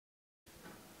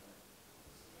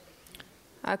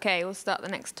Okay, we'll start the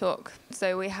next talk.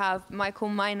 So we have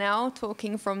Meinel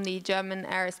talking from the German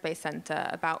Aerospace Center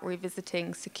about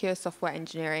revisiting secure software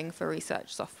engineering for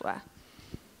research software.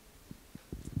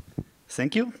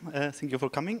 Thank you. Thank you for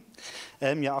coming.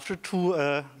 After two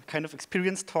kind of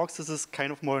experienced talks, this is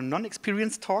kind of more a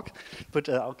non-experienced talk, but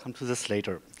I'll come to this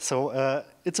later. So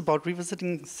it's about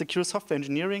revisiting secure software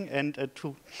engineering, and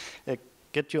to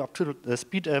get you up to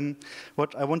speed,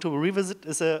 what I want to revisit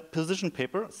is a position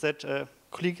paper that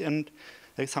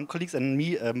some colleagues and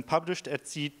me published at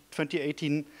the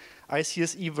 2018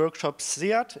 ICSE workshop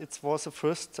SEAT. It was the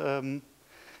first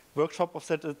workshop of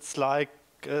that. It's like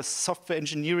software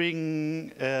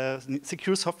engineering,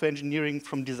 secure software engineering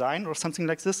from design or something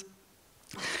like this.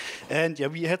 And yeah,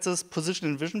 we had this position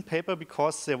and vision paper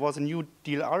because there was a new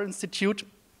DLR institute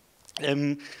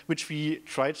which we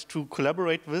tried to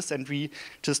collaborate with, and we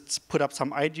just put up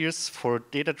some ideas for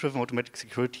data-driven automatic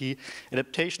security,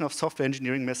 adaptation of software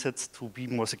engineering methods to be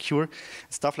more secure,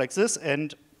 stuff like this.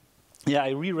 And yeah, I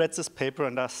reread this paper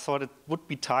and I thought it would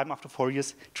be time after 4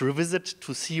 years to revisit,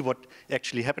 to see what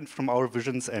actually happened from our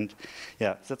visions. And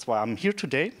yeah, that's why I'm here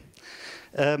today.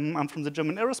 I'm from the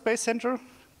German Aerospace Center,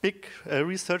 big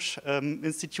research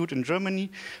institute in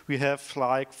Germany. We have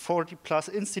like 40 plus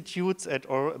institutes at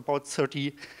or about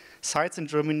 30 sites in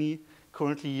Germany,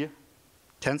 currently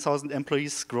 10,000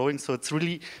 employees growing, so it's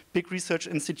really big research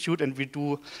institute, and we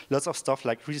do lots of stuff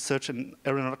like research in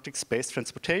aeronautics, space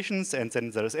transportations, and then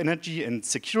there's energy and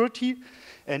security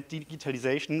and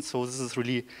digitalization. So this is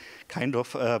really kind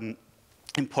of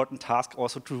important task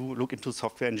also to look into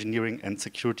software engineering and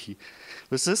security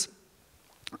with this.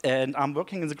 And I'm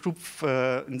working in the group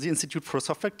in the Institute for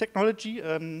Software Technology.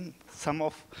 Some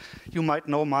of you might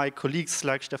know my colleagues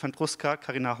like Stefan Druska,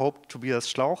 Carina Haupt, Tobias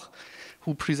Schlauch,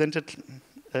 who presented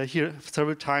here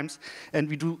several times. And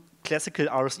we do classical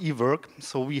RSE work.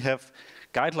 So we have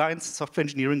guidelines, software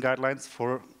engineering guidelines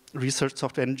for research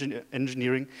software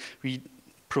engineering. We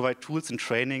provide tools and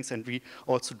trainings, and we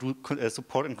also do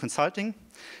support and consulting.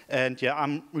 And yeah,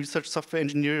 I'm research software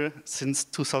engineer since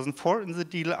 2004 in the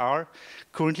DLR,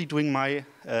 currently doing my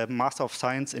Master of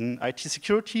Science in IT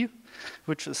security,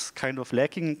 which is kind of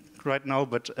lacking right now,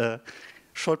 but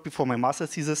short before my master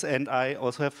thesis. And I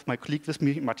also have my colleague with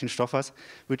me, Martin Stoffers,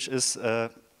 which is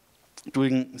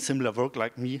doing similar work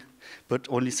like me, but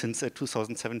only since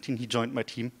 2017 he joined my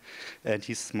team, and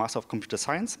he's Master of Computer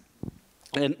Science.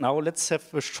 And now let's have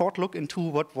a short look into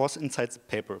what was inside the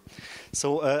paper.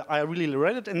 So I really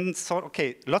read it and thought,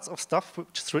 okay, lots of stuff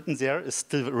which is written there is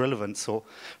still relevant. So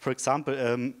for example,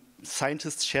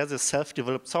 scientists share their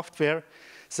self-developed software.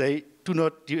 They do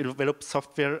not develop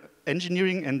software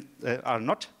engineering and are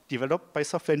not developed by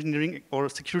software engineering or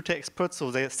security experts.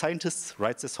 So the scientists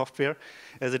write the software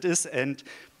as it is, and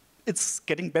it's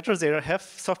getting better. They have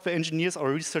software engineers or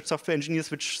research software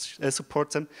engineers which support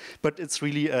them, but it's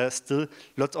really still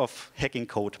lots of hacking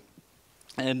code.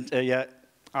 And yeah,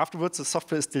 afterwards the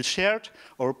software is still shared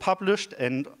or published,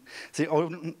 and they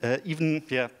even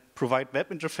provide web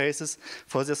interfaces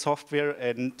for their software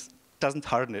and doesn't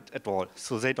harden it at all.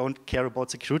 So they don't care about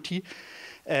security.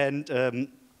 And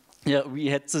yeah, we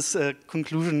had this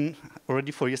conclusion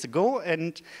already 4 years ago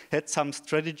and had some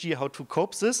strategy how to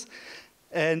cope this.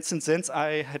 And since then,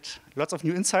 I had lots of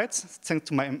new insights, thanks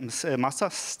to my master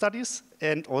studies,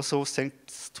 and also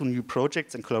thanks to new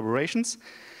projects and collaborations.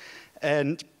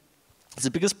 And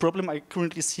the biggest problem I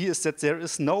currently see is that there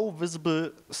is no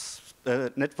visible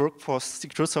network for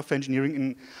secure software engineering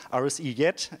in RSE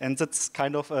yet, and that's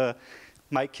kind of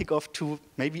my kickoff to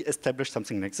maybe establish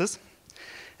something like this.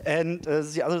 And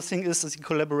the other thing is the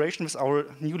collaboration with our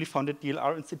newly founded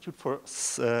DLR Institute for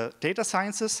Data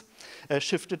Sciences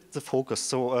shifted the focus.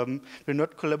 So we're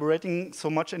not collaborating so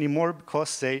much anymore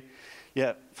because they,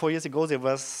 4 years ago they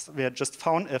were just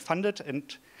funded,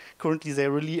 and currently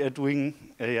they're really doing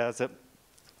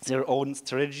their own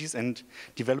strategies and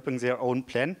developing their own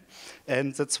plan.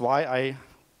 And that's why I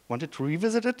wanted to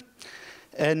revisit it.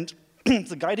 And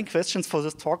the guiding questions for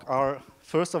this talk are,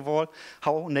 first of all,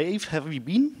 how naive have we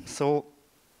been? So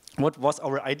what was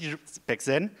our idea back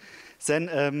then?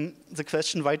 Then the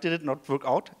question, why did it not work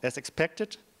out as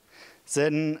expected?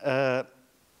 Then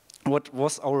what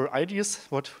was our ideas,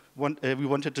 what we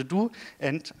wanted to do?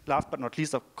 And last but not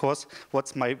least, of course,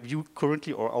 what's my view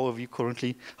currently, or our view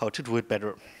currently, how to do it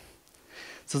better?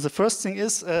 So the first thing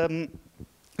is, the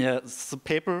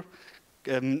paper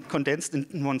condensed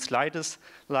in one slide is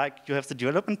like you have the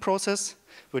development process,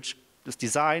 which is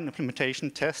design, implementation,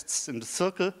 tests in the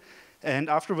circle, and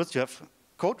afterwards you have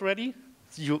code ready.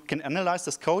 You can analyze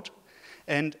this code,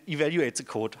 and evaluate the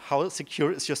code. How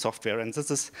secure is your software? And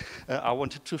this is, I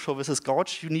wanted to show with this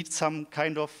gauge. You need some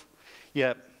kind of,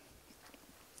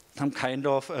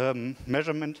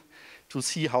 measurement to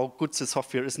see how good the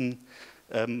software is in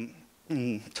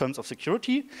terms of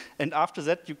security. And after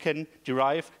that, you can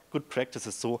derive good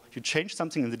practices. So you change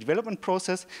something in the development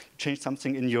process, you change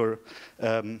something in your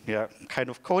kind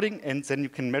of coding, and then you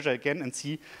can measure again and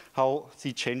see how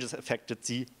the changes affected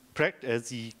the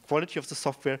quality of the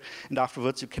software. And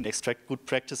afterwards, you can extract good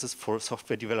practices for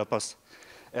software developers,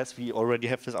 as we already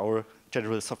have with our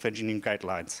general software engineering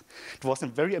guidelines. It was a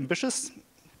very ambitious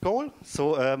goal.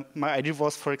 So my idea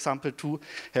was, for example, to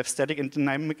have static and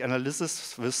dynamic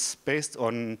analysis based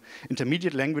on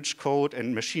intermediate language code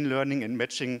and machine learning and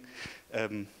matching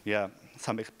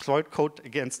some exploit code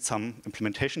against some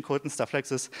implementation code and stuff like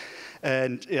this.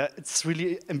 And it's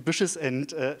really ambitious,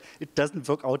 and it doesn't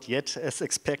work out yet as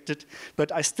expected.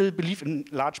 But I still believe in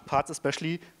large parts,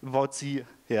 especially about the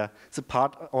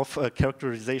part of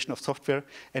characterization of software.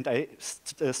 And I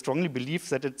strongly believe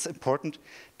that it's important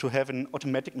to have an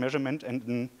automatic measurement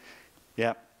and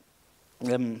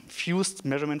fused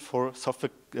measurement for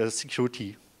software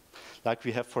security, like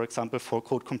we have, for example, for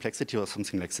code complexity or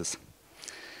something like this.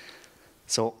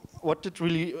 So what did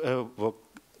really work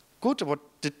good? What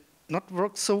did not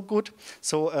work so good?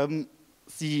 So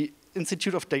the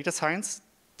Institute of Data Science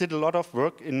did a lot of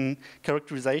work in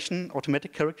characterization,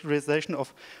 automatic characterization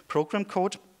of program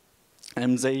code.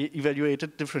 They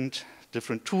evaluated different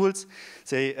tools.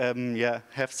 They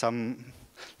have some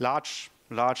large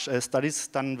studies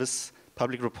done with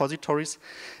public repositories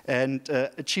and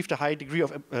achieved a high degree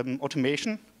of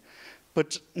automation,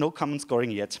 but no common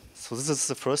scoring yet. So this is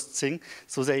the first thing.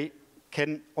 So they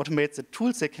can automate the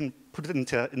tools, they can put it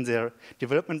in their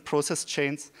development process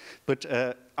chains, but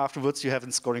afterwards you have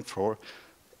a scoring for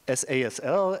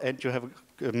SASL, and you have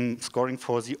scoring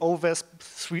for the OWASP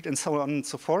suite and so on and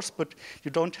so forth, but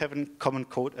you don't have a common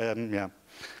code,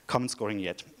 common scoring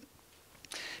yet.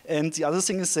 And the other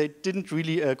thing is they didn't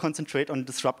really concentrate on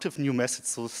disruptive new methods.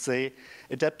 So they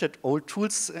adapted old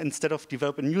tools instead of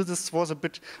developing new. This was a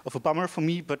bit of a bummer for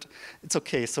me, but it's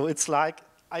okay. So it's like,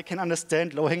 I can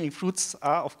understand low-hanging fruits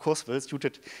are, of course, well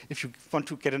suited if you want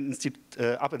to get an institute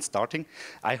up and starting.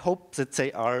 I hope that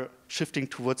they are shifting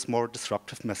towards more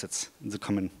disruptive methods in the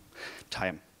common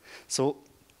time. So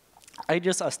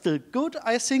ideas are still good,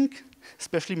 I think,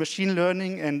 especially machine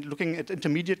learning and looking at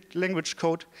intermediate language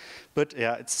code. But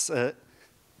yeah, it's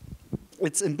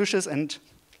ambitious, and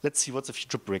let's see what the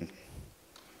future brings.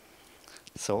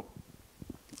 So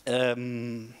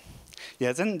then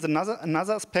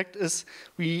another aspect is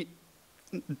we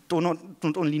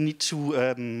don't only need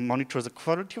to monitor the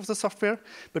quality of the software,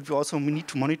 but we also need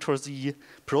to monitor the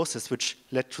process which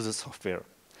led to the software.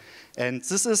 And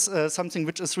this is something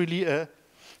which is really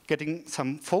getting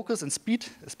some focus and speed,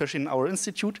 especially in our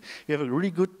institute. We have a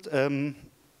really good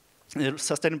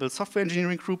sustainable software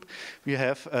engineering group. We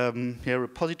have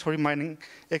repository mining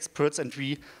experts, and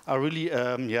we are really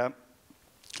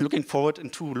looking forward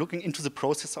looking into the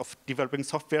process of developing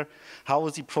software, how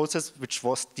the process which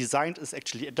was designed is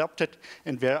actually adopted,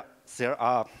 and where there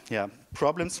are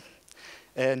problems.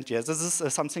 And this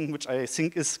is something which I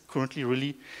think is currently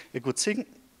really a good thing.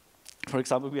 For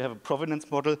example, we have a provenance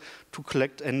model to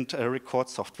collect and record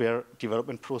software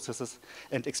development processes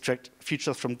and extract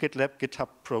features from GitLab, GitHub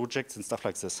projects, and stuff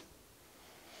like this.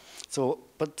 So,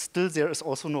 but still there is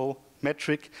also no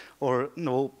metric or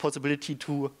no possibility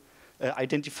to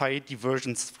identify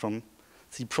diversions from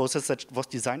the process that was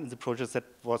designed in the project that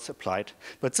was applied.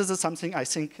 But this is something I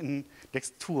think in the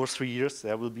next 2 or 3 years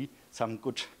there will be some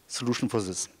good solution for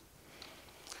this.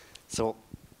 So,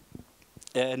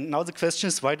 and now the question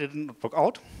is, why did it not work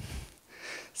out?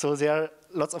 So there are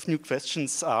lots of new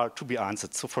questions are to be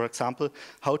answered. So for example,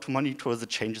 how to monitor the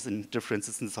changes and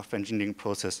differences in the software engineering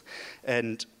process,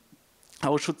 and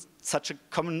how should such a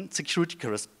common security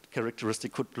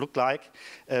characteristic could look like.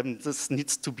 This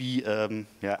needs to be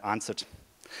answered.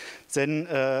 Then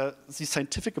the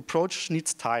scientific approach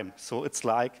needs time. So it's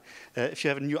like if you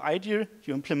have a new idea,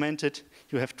 you implement it,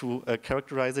 you have to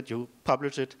characterize it, you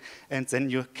publish it, and then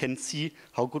you can see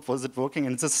how good was it working.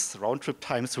 And this round trip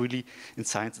time is really, in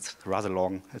science, it's rather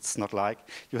long. It's not like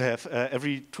you have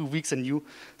every 2 weeks a new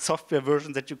software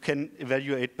version that you can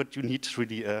evaluate, but you need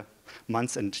really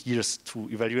months and years to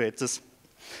evaluate this.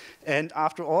 And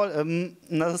after all,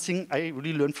 another thing I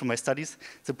really learned from my studies,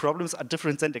 the problems are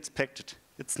different than expected.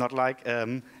 It's not like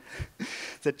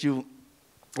that you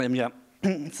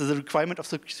so the requirement of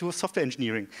secure software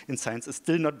engineering in science is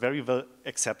still not very well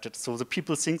accepted. So the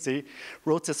people think they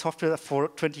wrote their software for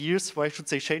 20 years, why should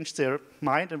they change their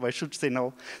mind, and why should they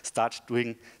now start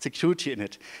doing security in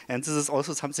it? And this is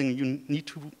also something you need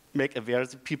to make aware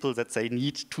the people that they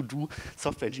need to do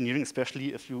software engineering,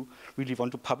 especially if you really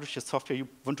want to publish your software, you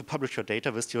want to publish your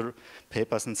data with your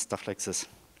papers and stuff like this.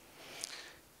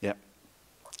 Yeah.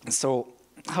 So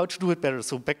how to do it better?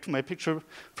 So back to my picture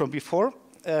from before.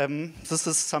 This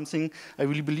is something I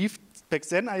really believed back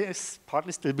then. I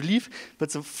partly still believe, but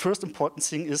the first important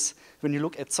thing is when you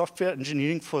look at software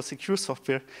engineering for secure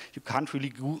software, you can't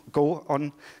really go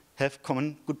on have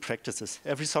common good practices.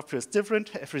 Every software is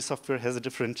different. Every software has a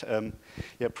different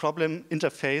problem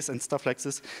interface and stuff like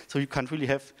this. So you can't really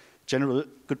have general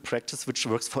good practice which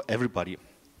works for everybody.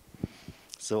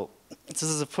 So this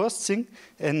is the first thing,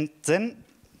 and then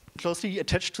closely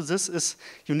attached to this is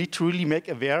you need to really make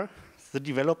aware the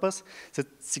developers that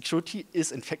security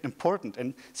is in fact important,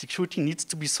 and security needs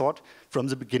to be thought from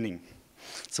the beginning.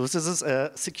 So this is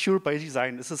secure by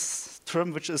design. This is a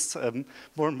term which is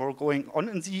more and more going on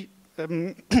in the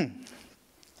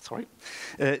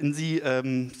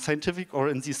scientific or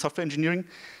in the software engineering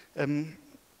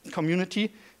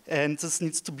community. And this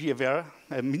needs to be aware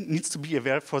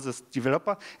for the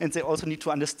developer, and they also need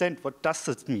to understand what does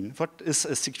it mean, what is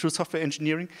a secure software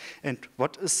engineering, and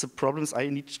what is the problems I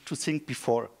need to think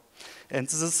before. And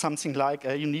this is something like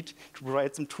you need to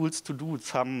provide some tools to do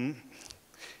some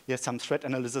threat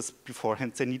analysis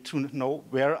beforehand. They need to know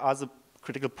where are the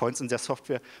critical points in their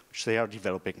software which they are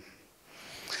developing.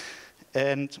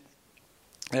 And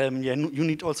you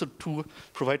need also to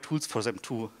provide tools for them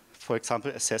to, for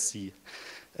example, assess the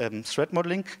threat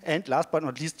modeling. And last but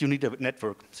not least, you need a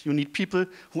network. So you need people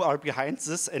who are behind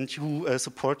this and who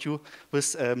support you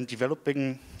with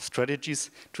developing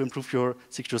strategies to improve your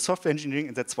secure software engineering.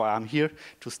 And that's why I'm here,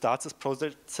 to start this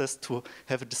process, to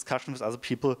have a discussion with other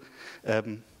people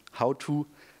how to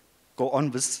go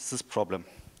on with this problem.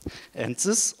 And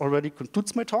this already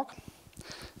concludes my talk.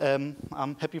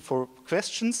 I'm happy for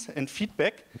questions and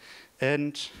feedback.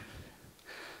 And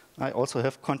I also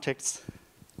have contact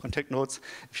notes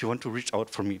if you want to reach out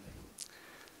for me.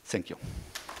 Thank you.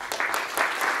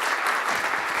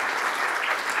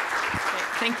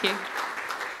 Thank you.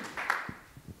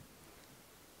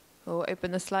 We'll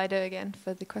open the Slido again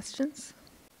for the questions.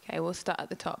 Okay, we'll start at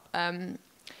the top.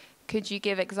 Could you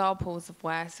give examples of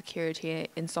where security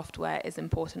in software is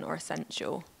important or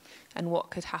essential, and what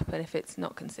could happen if it's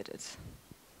not considered?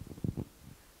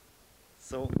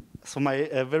 So my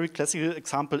very classical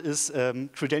example is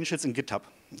credentials in GitHub.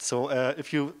 So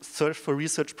if you search for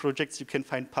research projects, you can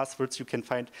find passwords, you can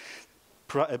find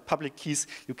public keys,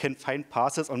 you can find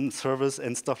passes on servers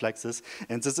and stuff like this.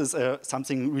 And this is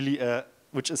something really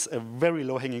which is a very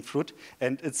low-hanging fruit,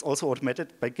 and it's also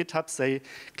automated by GitHub. They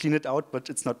clean it out, but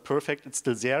it's not perfect. It's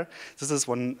still there. This is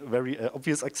one very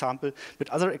obvious example. But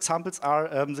other examples are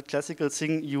the classical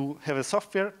thing. You have a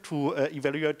software to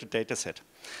evaluate the data set.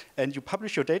 And you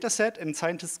publish your data set, and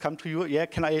scientists come to you, yeah,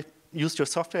 can I use your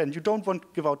software? And you don't want to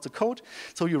give out the code,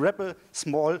 so you wrap a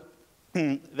small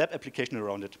web application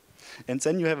around it. And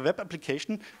then you have a web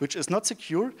application which is not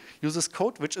secure, uses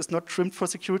code which is not trimmed for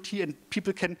security, and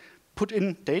people can put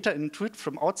in data into it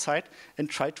from outside and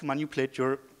try to manipulate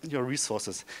your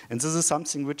resources. And this is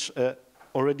something which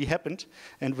already happened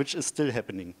and which is still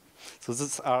happening. So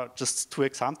these are just two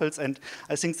examples, and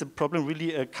I think the problem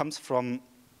really comes from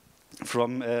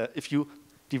if you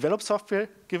develop software,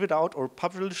 give it out or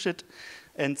publish it,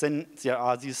 and then there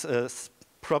are these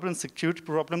problems, security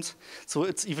problems. So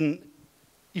it's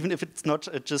even if it's not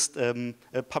just a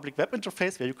public web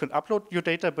interface where you can upload your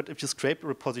data, but if you scrape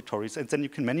repositories, and then you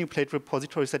can manipulate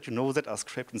repositories that you know that are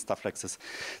scraped and stuff like this.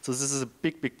 So this is a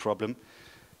big, big problem.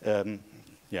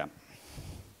 Yeah.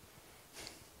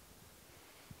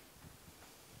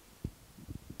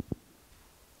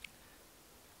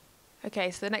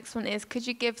 Okay, so the next one is, could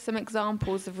you give some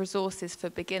examples of resources for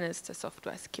beginners to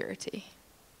software security?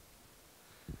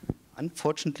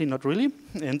 Unfortunately, not really,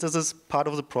 and this is part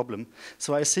of the problem.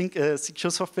 So I think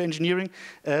secure software engineering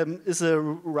is a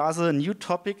rather new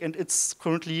topic, and it's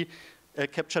currently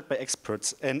captured by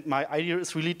experts. And my idea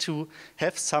is really to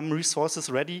have some resources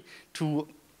ready to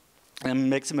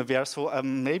make them aware. So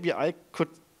maybe I could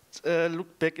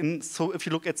look back in. So if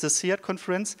you look at the RSECon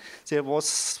conference, there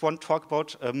was one talk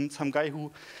about some guy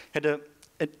who had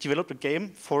developed a game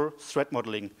for threat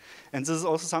modeling. And this is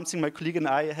also something my colleague and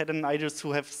I had an idea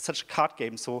to have such a card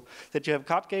game, so that you have a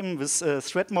card game with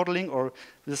threat modeling or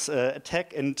with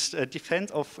attack and defense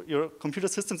of your computer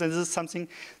systems, and this is something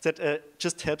that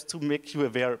just helps to make you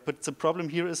aware. But the problem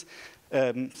here is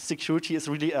security is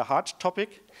really a hard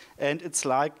topic, and it's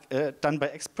like done by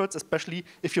experts, especially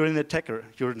if you're an attacker.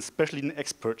 You're especially an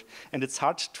expert, and it's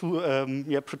hard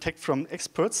to protect from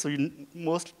experts, so you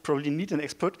most probably need an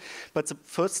expert, but the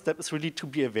first step is really to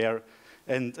be aware.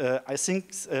 And I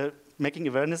think making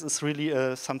awareness is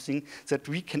really something that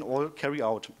we can all carry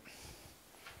out.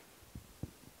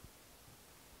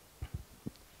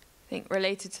 I think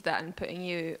related to that and putting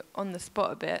you on the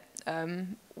spot a bit,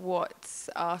 what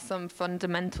are some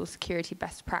fundamental security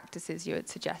best practices you would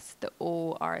suggest that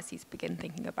all RSEs begin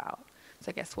thinking about? So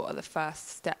I guess what are the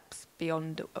first steps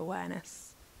beyond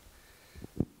awareness?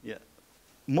 Yeah,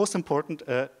 most important,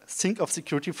 think of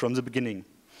security from the beginning.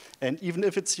 And even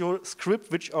if it's your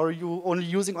script, which are you only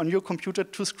using on your computer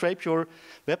to scrape your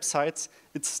websites,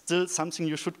 it's still something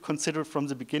you should consider from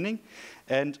the beginning.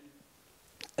 And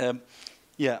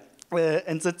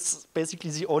and that's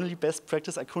basically the only best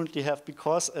practice I currently have,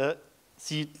 because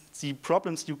the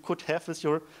problems you could have with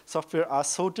your software are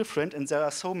so different, and there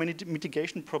are so many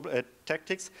mitigation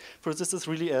tactics. For this is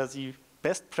really the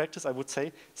best practice, I would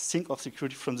say, think of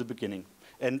security from the beginning.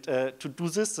 And to do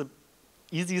this, the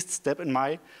easiest step in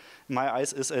my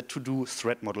eyes is to do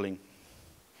threat modeling.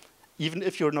 Even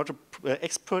if you're not an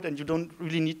expert and you don't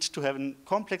really need to have a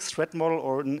complex threat model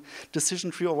or a decision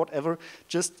tree or whatever,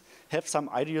 just have some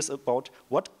ideas about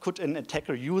what could an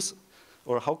attacker use,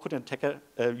 or how could an attacker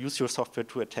use your software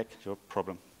to attack your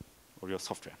problem or your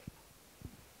software.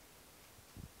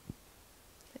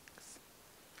 Thanks.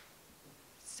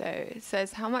 So it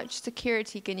says, how much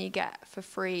security can you get for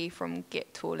free from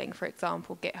Git tooling? For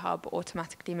example, GitHub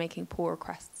automatically making pull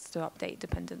requests to update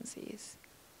dependencies.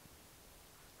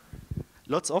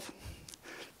 Lots of,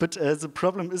 but the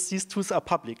problem is these tools are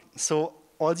public. So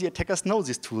all the attackers know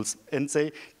these tools, and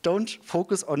they don't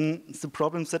focus on the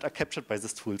problems that are captured by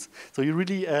these tools. So you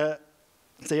really,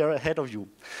 they are ahead of you.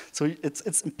 So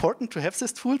it's important to have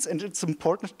these tools, and it's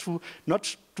important to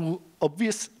not do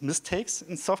obvious mistakes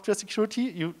in software security.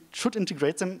 You should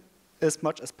integrate them as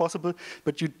much as possible,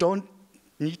 but you don't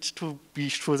need to be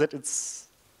sure that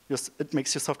it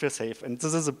makes your software safe. And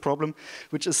this is a problem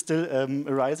which is still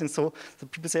arising. So the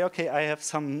people say, okay, I have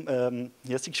some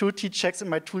security checks in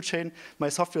my tool chain. My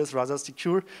software is rather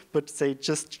secure, but they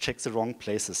just check the wrong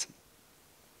places.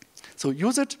 So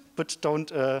use it, but don't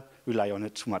rely on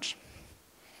it too much.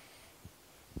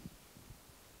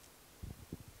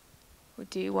 We'll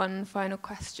do one final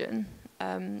question.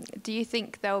 Do you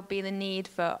think there will be the need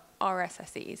for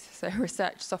RSSEs, so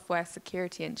research software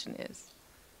security engineers?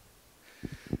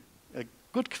 A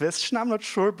good question. I'm not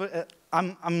sure, but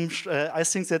I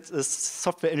think that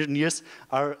software engineers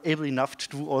are able enough to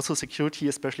do also security,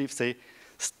 especially if they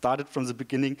started from the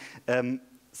beginning.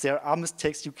 There are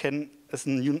mistakes you can, as a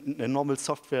normal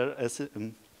software, as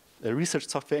a research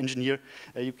software engineer,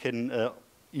 you can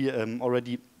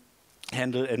already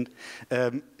handle. And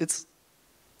it's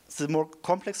the more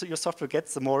complex your software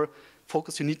gets, the more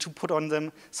focus you need to put on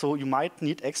them. So you might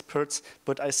need experts,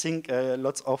 but I think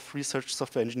lots of research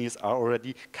software engineers are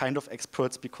already kind of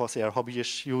experts because they are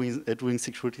hobbyists doing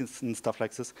security and stuff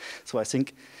like this. So I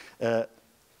think in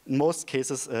most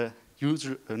cases,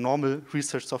 normal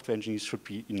research software engineers should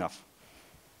be enough.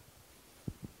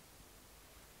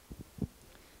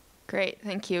 Great,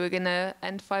 thank you. We're going to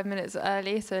end 5 minutes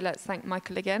early, so let's thank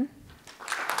Michael again.